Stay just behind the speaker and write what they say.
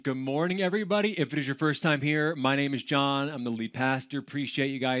Good morning, everybody. If it is your first time here, my name is John. I'm the lead pastor. Appreciate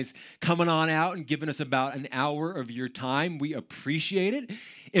you guys coming on out and giving us about an hour of your time. We appreciate it.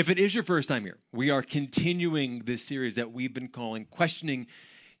 If it is your first time here, we are continuing this series that we've been calling Questioning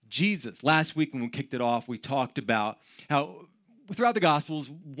Jesus. Last week when we kicked it off, we talked about how throughout the Gospels,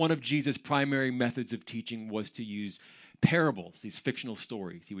 one of Jesus' primary methods of teaching was to use parables, these fictional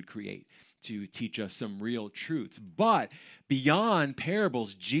stories he would create to teach us some real truths. But beyond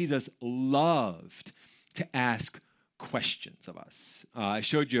parables, Jesus loved to ask questions of us. I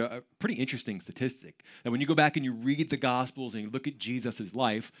showed you a pretty interesting statistic that when you go back and you read the Gospels and you look at Jesus'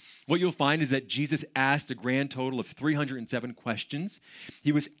 life, what you'll find is that Jesus asked a grand total of 307 questions.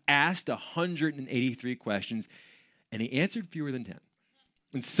 He was asked 183 questions, and he answered fewer than 10.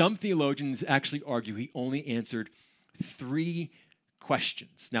 And some theologians actually argue he only answered 3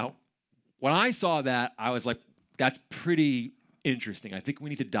 questions. Now, when I saw that, I was like, that's pretty interesting. I think we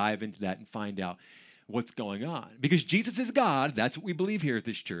need to dive into that and find out what's going on. Because Jesus is God. That's what we believe here at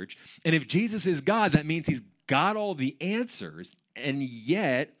this church. And if Jesus is God, that means he's got all the answers. And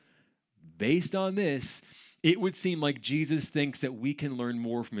yet, based on this, it would seem like Jesus thinks that we can learn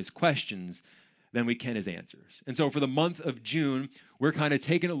more from his questions than we can his answers. And so for the month of June, we're kind of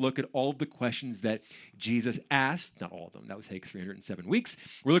taking a look at all of the questions that Jesus asked. Not all of them. That would take 307 weeks.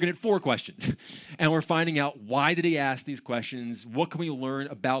 We're looking at 4 questions. And we're finding out, why did he ask these questions? What can we learn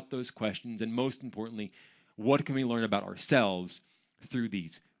about those questions? And most importantly, what can we learn about ourselves through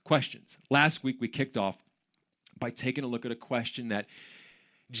these questions? Last week, we kicked off by taking a look at a question that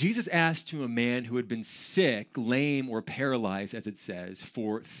Jesus asked to a man who had been sick, lame, or paralyzed, as it says,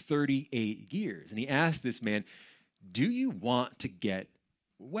 for 38 years. And he asked this man, do you want to get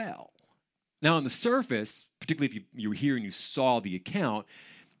well? Now, on the surface, particularly if you were here and you saw the account,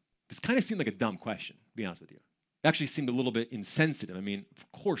 this kind of seemed like a dumb question, to be honest with you. It actually seemed a little bit insensitive. I mean, of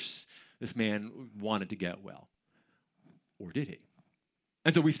course, this man wanted to get well. Or did he?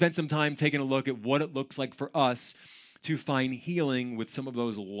 And so we spent some time taking a look at what it looks like for us to find healing with some of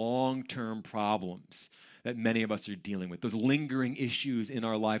those long-term problems that many of us are dealing with, those lingering issues in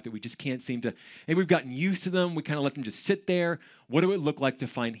our life that we just can't seem to, and we've gotten used to them, we kind of let them just sit there. What do it look like to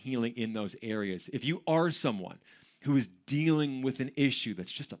find healing in those areas? If you are someone who is dealing with an issue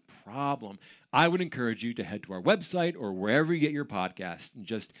that's just a problem, I would encourage you to head to our website or wherever you get your podcast and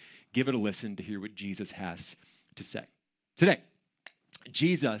just give it a listen to hear what Jesus has to say. Today,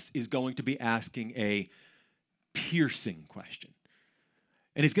 Jesus is going to be asking a piercing question.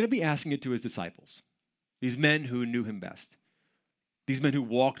 And he's going to be asking it to his disciples, these men who knew him best, these men who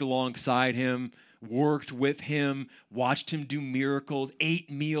walked alongside him, worked with him, watched him do miracles, ate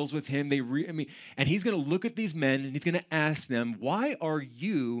meals with him. And he's going to look at these men and he's going to ask them, why are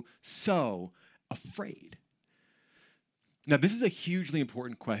you so afraid? Now, this is a hugely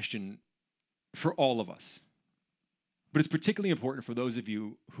important question for all of us, but it's particularly important for those of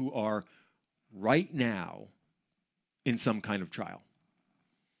you who are right now in some kind of trial.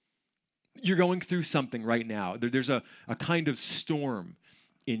 You're going through something right now. There's a kind of storm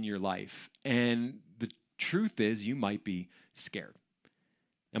in your life. And the truth is, you might be scared.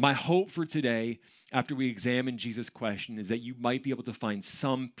 And my hope for today, after we examine Jesus' question, is that you might be able to find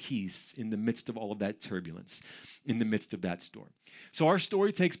some peace in the midst of all of that turbulence, in the midst of that storm. So our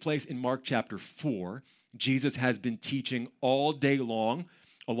story takes place in Mark chapter 4. Jesus has been teaching all day long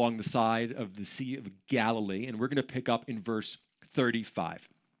along the side of the Sea of Galilee, and we're going to pick up in verse 35.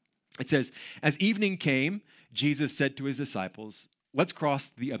 It says, as evening came, Jesus said to his disciples, let's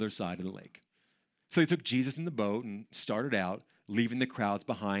cross the other side of the lake. So they took Jesus in the boat and started out, leaving the crowds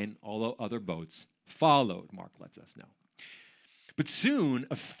behind, although other boats followed, Mark lets us know. But soon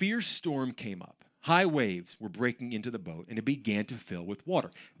a fierce storm came up. High waves were breaking into the boat, and it began to fill with water.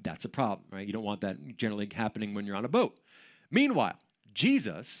 That's a problem, right? You don't want that generally happening when you're on a boat. Meanwhile,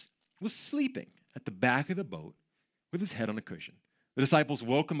 Jesus was sleeping at the back of the boat with his head on a cushion. The disciples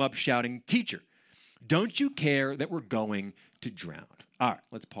woke him up shouting, teacher, don't you care that we're going to drown? All right,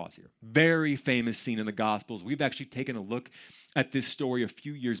 let's pause here. Very famous scene in the Gospels. We've actually taken a look at this story a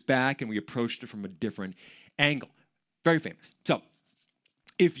few years back, and we approached it from a different angle. Very famous. So,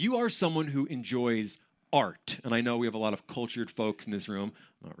 if you are someone who enjoys art, and I know we have a lot of cultured folks in this room.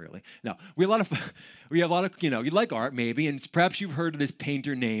 Not really. No, we have a lot of, you like art maybe, and perhaps you've heard of this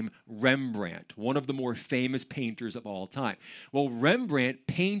painter named Rembrandt, one of the more famous painters of all time. Well, Rembrandt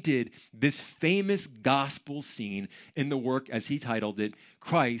painted this famous gospel scene in the work, as he titled it,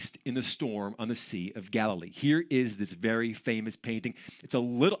 Christ in the storm on the Sea of Galilee. Here is this very famous painting. It's a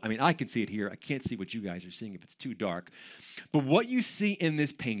little, I can see it here. I can't see what you guys are seeing if it's too dark. But what you see in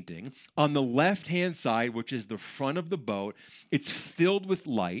this painting, on the left-hand side, which is the front of the boat, it's filled with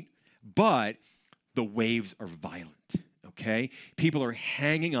light, but the waves are violent, okay? People are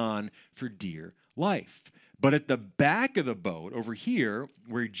hanging on for dear life. But at the back of the boat, over here,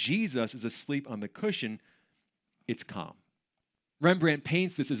 where Jesus is asleep on the cushion, it's calm. Rembrandt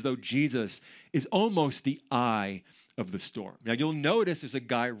paints this as though Jesus is almost the eye of the storm. Now, you'll notice there's a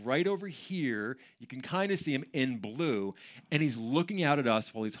guy right over here. You can kind of see him in blue, and he's looking out at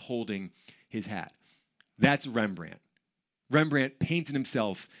us while he's holding his hat. That's Rembrandt. Rembrandt painted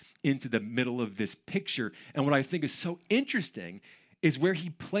himself into the middle of this picture, and what I think is so interesting is where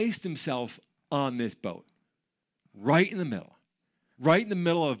he placed himself on this boat. Right in the middle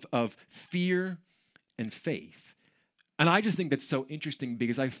of fear and faith. And I just think that's so interesting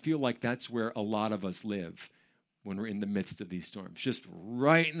because I feel like that's where a lot of us live when we're in the midst of these storms, just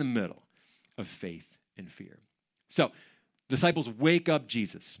right in the middle of faith and fear. So, disciples wake up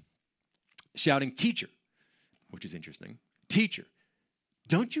Jesus, shouting, "Teacher," which is interesting. "Teacher,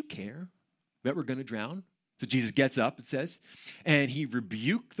 don't you care that we're going to drown?" So Jesus gets up, it says, and he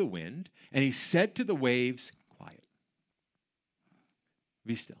rebuked the wind, and he said to the waves, "Quiet.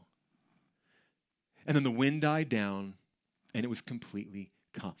 Be still." And then the wind died down, and it was completely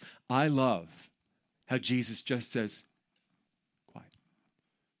calm. I love how Jesus just says, "Quiet.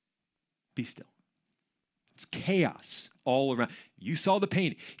 Be still." It's chaos all around. You saw the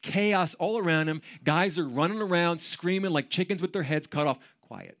painting. Chaos all around him. Guys are running around, screaming like chickens with their heads cut off.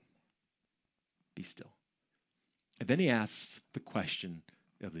 Quiet. Be still. And then he asks the question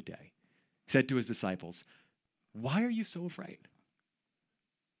of the day. He said to his disciples, "Why are you so afraid?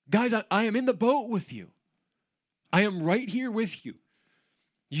 Guys, I am in the boat with you. I am right here with you.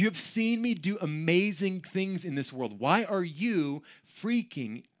 You have seen me do amazing things in this world. Why are you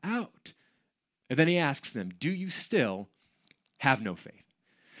freaking out?" And then he asks them, "Do you still have no faith?"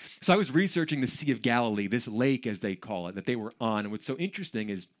 So I was researching the Sea of Galilee, this lake as they call it, that they were on. And what's so interesting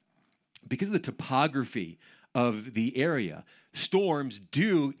is because of the topography of the area, storms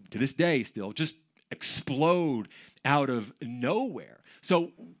do, to this day still, just explode out of nowhere.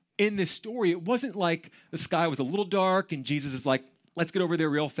 So in this story, it wasn't like the sky was a little dark and Jesus is like, "Let's get over there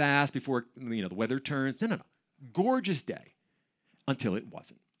real fast before the weather turns." No. Gorgeous day until it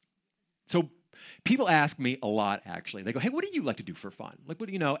wasn't. So people ask me a lot, actually. They go, "Hey, what do you like to do for fun?" Like,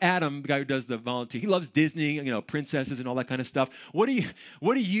 Adam, the guy who does the volunteer, he loves Disney, princesses and all that kind of stuff. What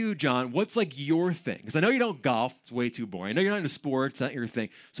do you, John, what's like your thing? Because I know you don't golf. It's way too boring. I know you're not into sports. It's not your thing.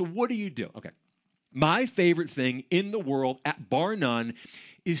 So what do you do? Okay. My favorite thing in the world, bar none,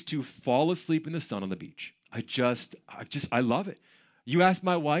 is to fall asleep in the sun on the beach. I love it. You ask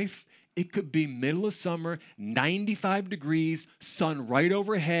my wife, it could be middle of summer, 95 degrees, sun right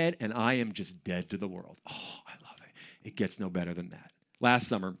overhead, and I am just dead to the world. Oh, I love it. It gets no better than that. Last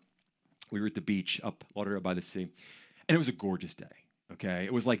summer, we were at the beach up Lauderdale by the sea, and it was a gorgeous day, okay?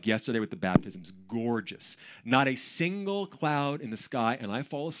 It was like yesterday with the baptisms, gorgeous. Not a single cloud in the sky, and I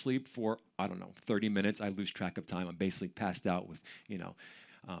fall asleep for, 30 minutes. I lose track of time. I'm basically passed out with,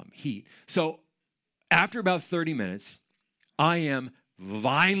 heat. So after about 30 minutes, I am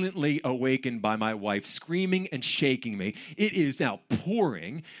violently awakened by my wife screaming and shaking me. It is now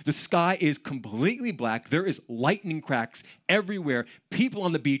pouring. The sky is completely black. There is lightning cracks everywhere. People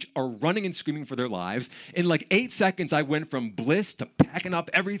on the beach are running and screaming for their lives. In like 8 seconds, I went from bliss to packing up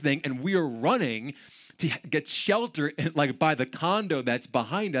everything, and we are running to get shelter by the condo that's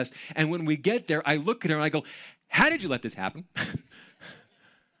behind us. And when we get there, I look at her and I go, "How did you let this happen?"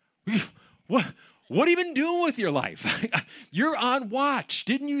 What have you been doing with your life? You're on watch.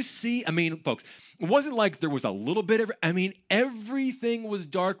 Didn't you see? Folks, it wasn't like there was a little bit of, everything was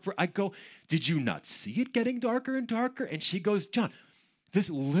dark. I go, "Did you not see it getting darker and darker?" And she goes, "John, this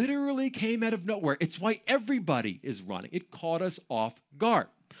literally came out of nowhere. It's why everybody is running. It caught us off guard."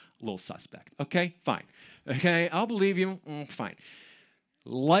 A little suspect. Okay, fine. Okay, I'll believe you. Fine.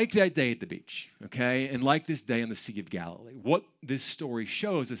 Like that day at the beach, okay, and like this day on the Sea of Galilee, what this story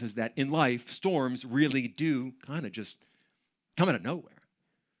shows us is that in life, storms really do kind of just come out of nowhere.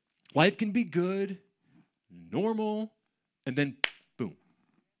 Life can be good, normal, and then boom,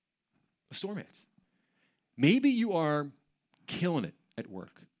 a storm hits. Maybe you are killing it at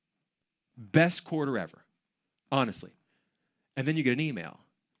work. Best quarter ever, honestly. And then you get an email,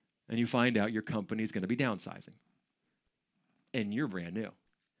 and you find out your company is going to be downsizing. And you're brand new.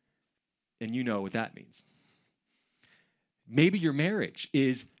 And you know what that means. Maybe your marriage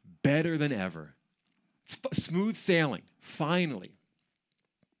is better than ever. It's smooth sailing, finally.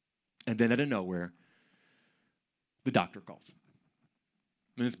 And then out of nowhere, the doctor calls.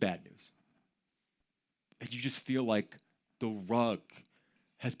 And it's bad news. And you just feel like the rug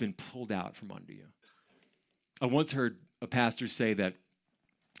has been pulled out from under you. I once heard a pastor say that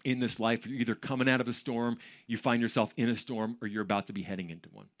in this life, you're either coming out of a storm, you find yourself in a storm, or you're about to be heading into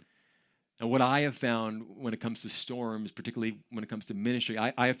one. And what I have found when it comes to storms, particularly when it comes to ministry,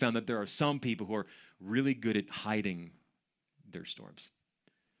 I have found that there are some people who are really good at hiding their storms.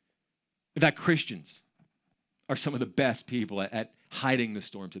 In fact, Christians are some of the best people at hiding the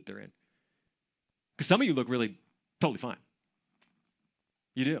storms that they're in. Because some of you look really totally fine.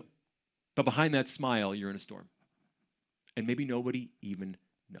 You do. But behind that smile, you're in a storm. And maybe nobody even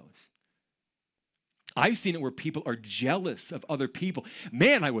knows. I've seen it where people are jealous of other people.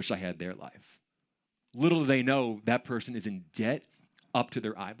 Man, I wish I had their life. Little do they know that person is in debt up to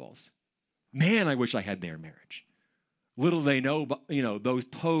their eyeballs. Man, I wish I had their marriage. Little do they know, those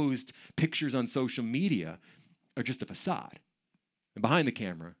posed pictures on social media are just a facade. And behind the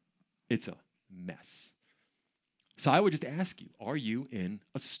camera, it's a mess. So I would just ask you, are you in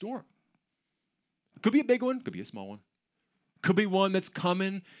a storm? It could be a big one, could be a small one. Could be one that's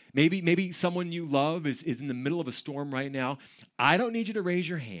coming. Maybe someone you love is in the middle of a storm right now. I don't need you to raise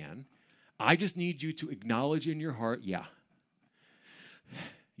your hand. I just need you to acknowledge in your heart,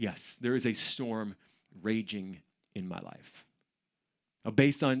 yes, there is a storm raging in my life. Now,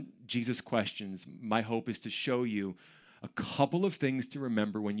 based on Jesus' questions, my hope is to show you a couple of things to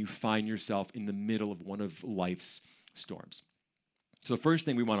remember when you find yourself in the middle of one of life's storms. So the first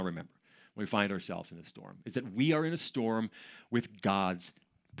thing we want to remember when we find ourselves in a storm is that we are in a storm with God's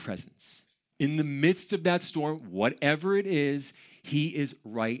presence. In the midst of that storm, whatever it is, he is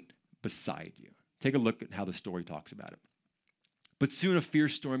right beside you. Take a look at how the story talks about it. But soon a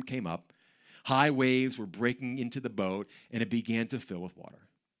fierce storm came up. High waves were breaking into the boat, and it began to fill with water.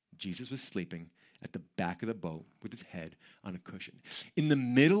 Jesus was sleeping at the back of the boat with his head on a cushion. In the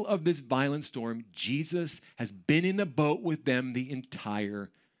middle of this violent storm, Jesus has been in the boat with them the entire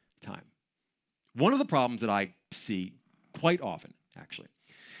time. One of the problems that I see quite often, actually,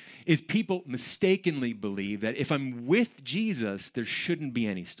 is people mistakenly believe that if I'm with Jesus, there shouldn't be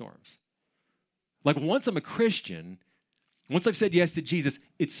any storms. Like once I'm a Christian, once I've said yes to Jesus,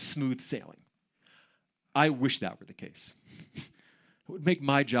 it's smooth sailing. I wish that were the case. It would make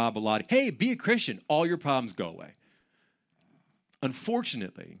my job a lot. Hey, be a Christian. All your problems go away.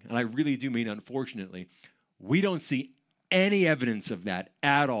 Unfortunately, and I really do mean unfortunately, we don't see any evidence of that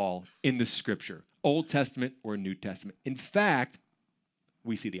at all in the scripture, Old Testament or New Testament. In fact,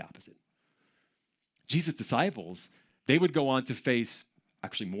 we see the opposite. Jesus' disciples, they would go on to face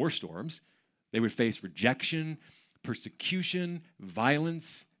actually more storms. They would face rejection, persecution,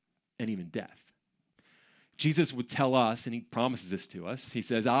 violence, and even death. Jesus would tell us, and he promises this to us, he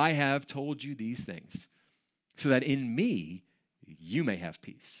says, I have told you these things so that in me you may have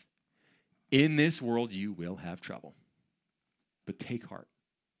peace. In this world you will have trouble. But take heart.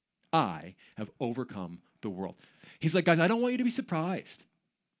 I have overcome the world. He's like, guys, I don't want you to be surprised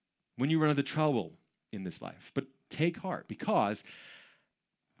when you run into trouble in this life. But take heart because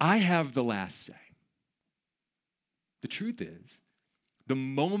I have the last say. The truth is, the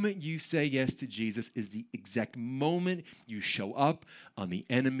moment you say yes to Jesus is the exact moment you show up on the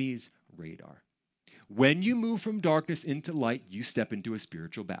enemy's radar. When you move from darkness into light, you step into a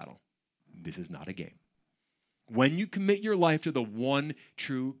spiritual battle. This is not a game. When you commit your life to the one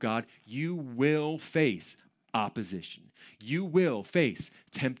true God, you will face opposition. You will face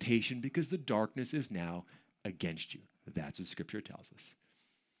temptation because the darkness is now against you. That's what Scripture tells us.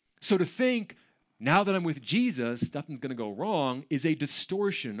 So to think, now that I'm with Jesus, nothing's going to go wrong, is a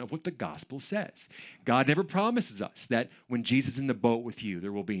distortion of what the gospel says. God never promises us that when Jesus is in the boat with you,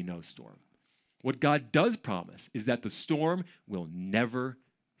 there will be no storm. What God does promise is that the storm will never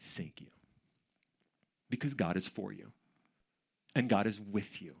sink you. Because God is for you. And God is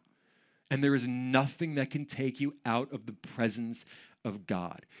with you. And there is nothing that can take you out of the presence of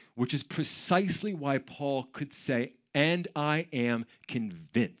God. Which is precisely why Paul could say, and I am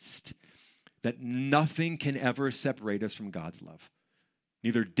convinced that nothing can ever separate us from God's love.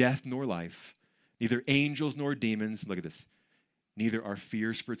 Neither death nor life, neither angels nor demons, look at this, neither our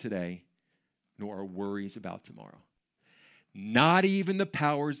fears for today, nor our worries about tomorrow. Not even the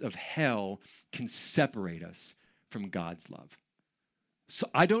powers of hell can separate us from God's love. So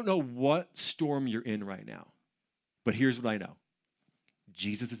I don't know what storm you're in right now, but here's what I know.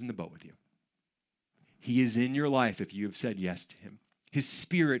 Jesus is in the boat with you. He is in your life if you have said yes to him. His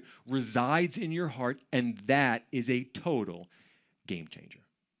Spirit resides in your heart, and that is a total game changer.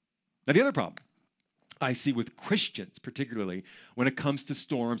 Now, the other problem I see with Christians, particularly when it comes to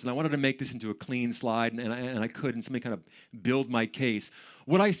storms, and I wanted to make this into a clean slide, and I could, and somebody kind of build my case.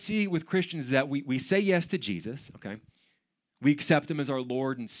 What I see with Christians is that we say yes to Jesus, okay? We accept him as our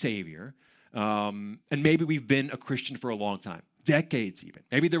Lord and Savior, and maybe we've been a Christian for a long time, decades even.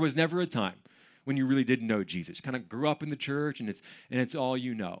 Maybe there was never a time when you really didn't know Jesus. You kind of grew up in the church, and it's all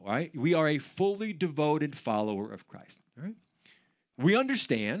you know, right? We are a fully devoted follower of Christ, all right? We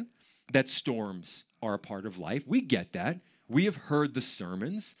understand that storms are a part of life. We get that. We have heard the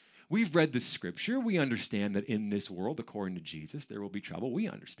sermons. We've read the scripture. We understand that in this world, according to Jesus, there will be trouble. We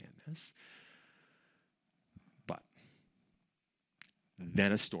understand this. But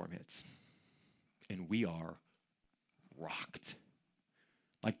then a storm hits, and we are rocked.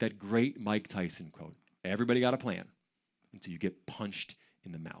 Like that great Mike Tyson quote, everybody got a plan until you get punched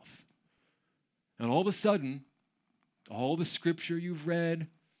in the mouth. And all of a sudden, all the scripture you've read,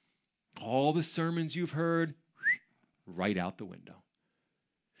 all the sermons you've heard, right out the window.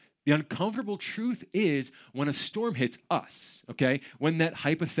 The uncomfortable truth is when a storm hits us, okay? When that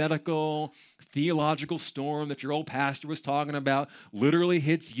hypothetical theological storm that your old pastor was talking about literally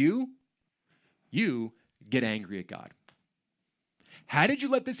hits you, you get angry at God. How did you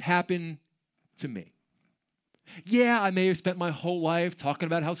let this happen to me? Yeah, I may have spent my whole life talking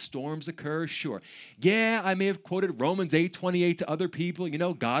about how storms occur, sure. Yeah, I may have quoted Romans 8:28 to other people. You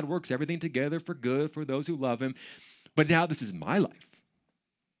know, God works everything together for good for those who love him. But now this is my life,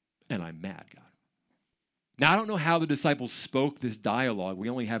 and I'm mad, God. Now, I don't know how the disciples spoke this dialogue. We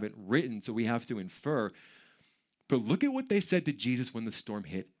only have it written, so we have to infer. But look at what they said to Jesus when the storm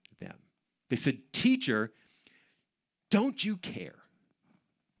hit them. They said, "Teacher, don't you care?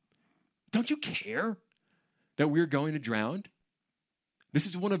 Don't you care that we're going to drown?" This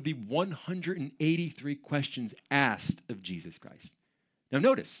is one of the 183 questions asked of Jesus Christ. Now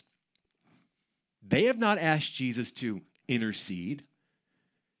notice, they have not asked Jesus to intercede.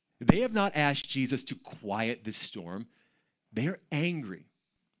 They have not asked Jesus to quiet this storm. They are angry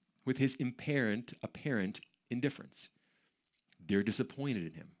with his apparent indifference. They're disappointed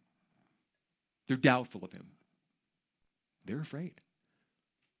in him. They're doubtful of him. They're afraid.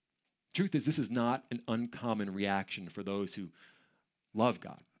 Truth is, this is not an uncommon reaction for those who love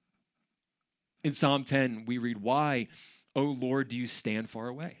God. In Psalm 10, we read, "Why, O Lord, do you stand far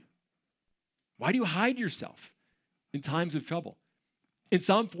away? Why do you hide yourself in times of trouble?" In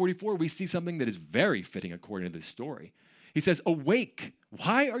Psalm 44, we see something that is very fitting according to this story. He says, "Awake,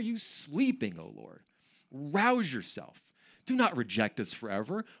 why are you sleeping, O Lord? Rouse yourself. Do not reject us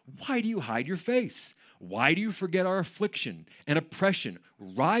forever. Why do you hide your face? Why do you forget our affliction and oppression?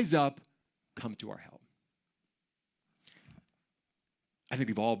 Rise up, come to our help." I think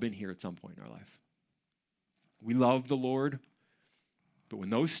we've all been here at some point in our life. We love the Lord, but when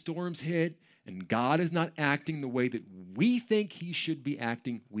those storms hit and God is not acting the way that we think he should be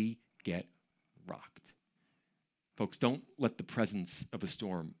acting, we get rocked. Folks, don't let the presence of a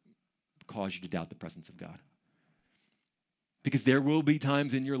storm cause you to doubt the presence of God. Because there will be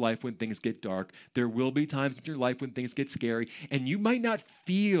times in your life when things get dark. There will be times in your life when things get scary, and you might not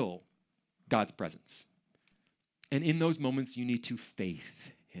feel God's presence. And in those moments, you need to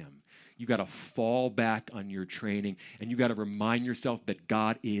faith him. You got to fall back on your training, and you got to remind yourself that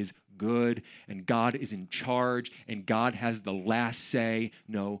God is good, and God is in charge, and God has the last say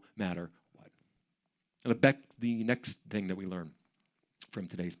no matter what. And the next thing that we learn from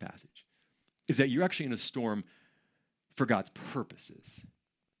today's passage is that you're actually in a storm for God's purposes.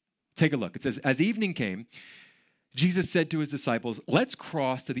 Take a look. It says, "As evening came, Jesus said to his disciples, 'Let's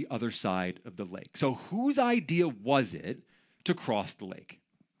cross to the other side of the lake.'" So whose idea was it to cross the lake?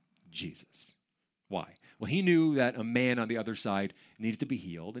 Jesus. Why? Well, he knew that a man on the other side needed to be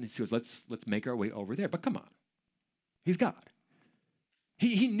healed, and he says, let's make our way over there. But come on. He's God.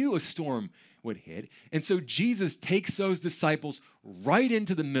 He knew a storm would hit, and so Jesus takes those disciples right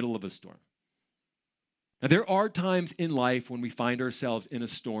into the middle of a storm. Now, there are times in life when we find ourselves in a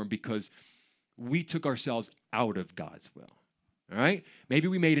storm because we took ourselves out of God's will, all right? Maybe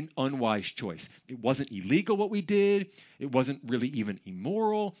we made an unwise choice. It wasn't illegal what we did. It wasn't really even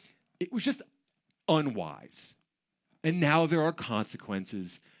immoral. It was just unwise. And now there are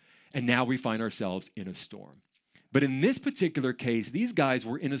consequences, and now we find ourselves in a storm. But in this particular case, these guys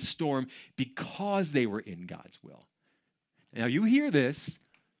were in a storm because they were in God's will. Now, you hear this,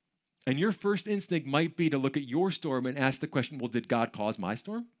 and your first instinct might be to look at your storm and ask the question, well, did God cause my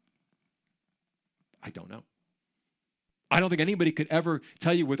storm? I don't know. I don't think anybody could ever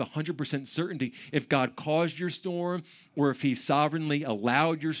tell you with 100% certainty if God caused your storm or if he sovereignly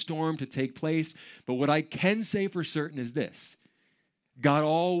allowed your storm to take place. But what I can say for certain is this: God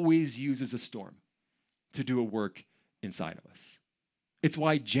always uses a storm to do a work inside of us. It's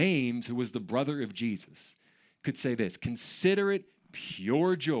why James, who was the brother of Jesus, could say this: consider it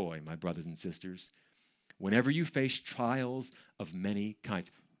pure joy, my brothers and sisters, whenever you face trials of many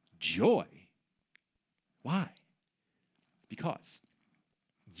kinds. Joy. Why? Because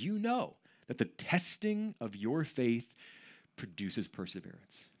you know that the testing of your faith produces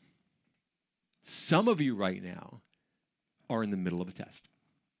perseverance. Some of you right now are in the middle of a test.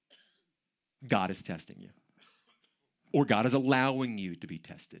 God is testing you. Or God is allowing you to be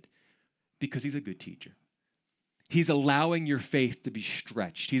tested because he's a good teacher. He's allowing your faith to be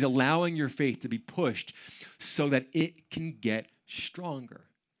stretched. He's allowing your faith to be pushed so that it can get stronger.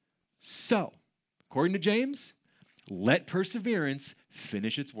 So, according to James, let perseverance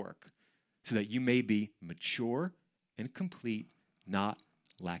finish its work so that you may be mature and complete, not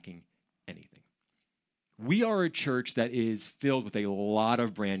lacking anything. We are a church that is filled with a lot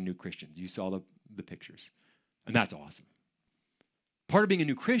of brand new Christians. You saw the pictures, and that's awesome. Part of being a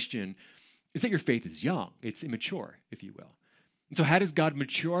new Christian is that your faith is young. It's immature, if you will. And so how does God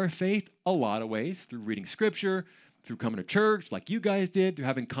mature our faith? A lot of ways: through reading scripture, through coming to church like you guys did, through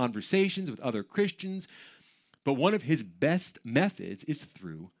having conversations with other Christians. But one of his best methods is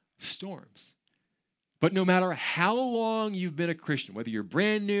through storms. But no matter how long you've been a Christian, whether you're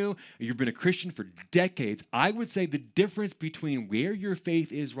brand new or you've been a Christian for decades, I would say the difference between where your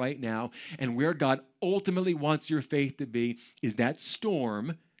faith is right now and where God ultimately wants your faith to be is that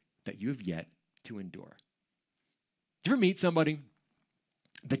storm that you have yet to endure. Do you ever meet somebody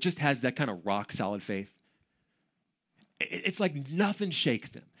that just has that kind of rock solid faith? It's like nothing shakes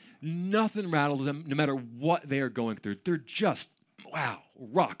them. Nothing rattles them, no matter what they are going through. They're just, wow,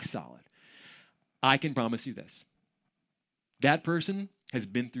 rock solid. I can promise you this: that person has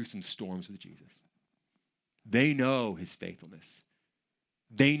been through some storms with Jesus. They know his faithfulness.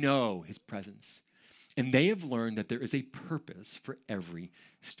 They know his presence. And they have learned that there is a purpose for every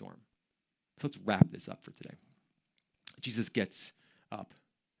storm. So let's wrap this up for today. Jesus gets up,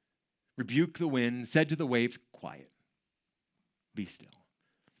 rebuked the wind, said to the waves, quiet, be still.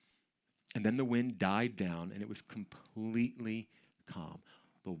 And then the wind died down and it was completely calm.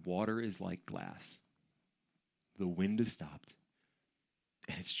 The water is like glass. The wind has stopped.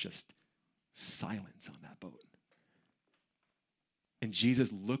 And it's just silence on that boat. And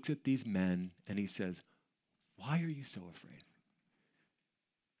Jesus looks at these men and he says, why are you so afraid?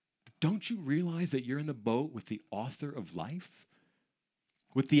 Don't you realize that you're in the boat with the author of life?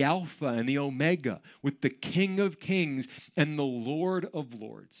 With the Alpha and the Omega, with the King of Kings and the Lord of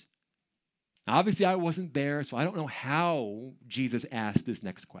Lords. Now, obviously, I wasn't there, so I don't know how Jesus asked this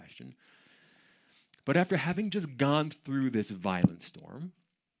next question. But after having just gone through this violent storm,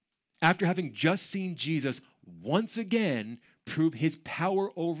 after having just seen Jesus once again prove his power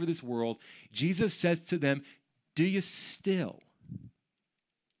over this world, Jesus says to them, do you still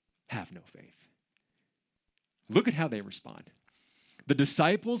have no faith? Look at how they respond. The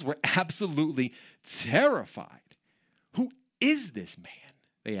disciples were absolutely terrified. Who is this man?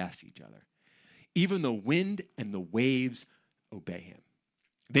 They asked each other. Even the wind and the waves obey him.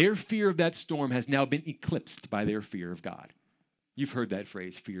 Their fear of that storm has now been eclipsed by their fear of God. You've heard that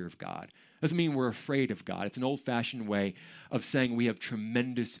phrase, fear of God. Doesn't mean we're afraid of God. It's an old-fashioned way of saying we have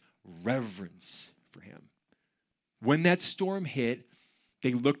tremendous reverence for him. When that storm hit,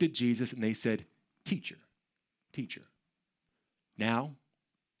 they looked at Jesus and they said, teacher, teacher. Now,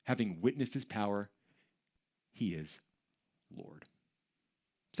 having witnessed his power, he is Lord.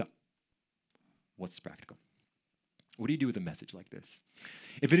 So, what's practical? What do you do with a message like this?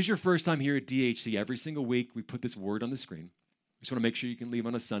 If it is your first time here at DHC, every single week we put this word on the screen. We just want to make sure you can leave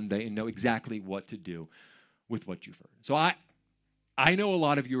on a Sunday and know exactly what to do with what you've heard. So I know a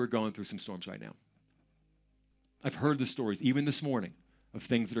lot of you are going through some storms right now. I've heard the stories, even this morning, of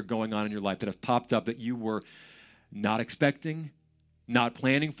things that are going on in your life that have popped up that you were not expecting, not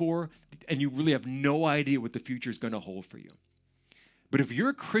planning for, and you really have no idea what the future is going to hold for you. But if you're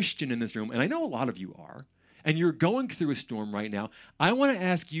a Christian in this room, and I know a lot of you are, and you're going through a storm right now, I want to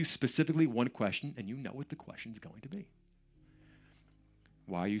ask you specifically one question, and you know what the question is going to be.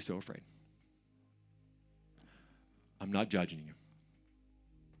 Why are you so afraid? I'm not judging you.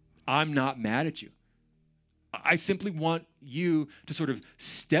 I'm not mad at you. I simply want you to sort of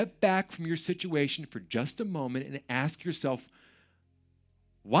step back from your situation for just a moment and ask yourself,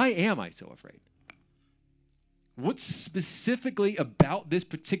 why am I so afraid? What specifically about this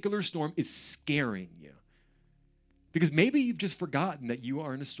particular storm is scaring you? Because maybe you've just forgotten that you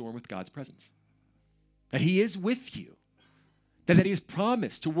are in a storm with God's presence, that he is with you, that he has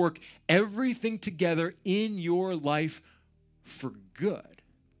promised to work everything together in your life for good.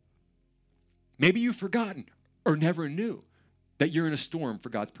 Maybe you've forgotten or never knew that you're in a storm for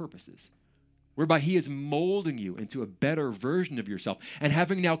God's purposes, whereby he is molding you into a better version of yourself. And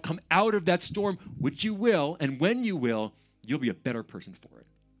having now come out of that storm, which you will, and when you will, you'll be a better person for it.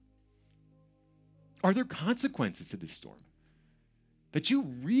 Are there consequences to this storm that you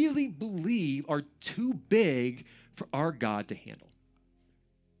really believe are too big for our God to handle?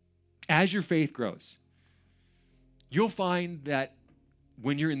 As your faith grows, you'll find that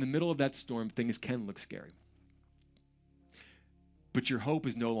when you're in the middle of that storm, things can look scary. But your hope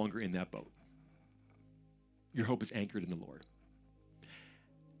is no longer in that boat. Your hope is anchored in the Lord.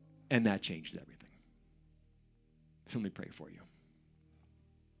 And that changes everything. So let me pray for you.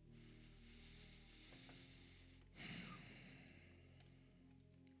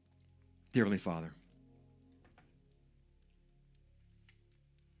 Dear Heavenly Father,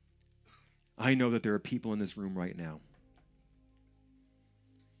 I know that there are people in this room right now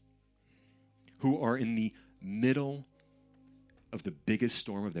who are in the middle of the biggest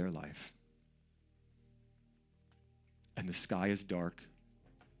storm of their life. And the sky is dark.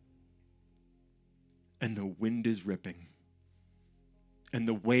 And the wind is ripping. And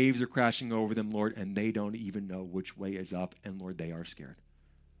the waves are crashing over them, Lord, and they don't even know which way is up. And Lord, they are scared.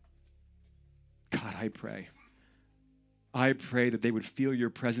 God, I pray that they would feel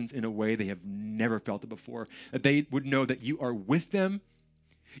your presence in a way they have never felt it before, that they would know that you are with them,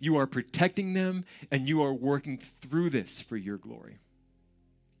 you are protecting them, and you are working through this for your glory.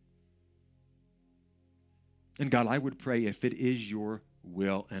 And God, I would pray if it is your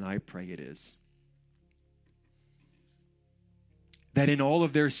will, and I pray it is, that in all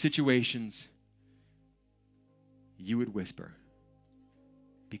of their situations, you would whisper,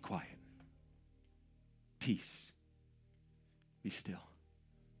 be quiet. Peace, be still.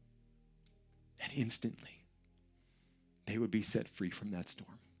 And instantly, they would be set free from that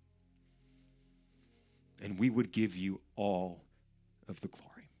storm. And we would give you all of the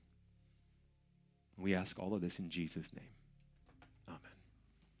glory. We ask all of this in Jesus' name.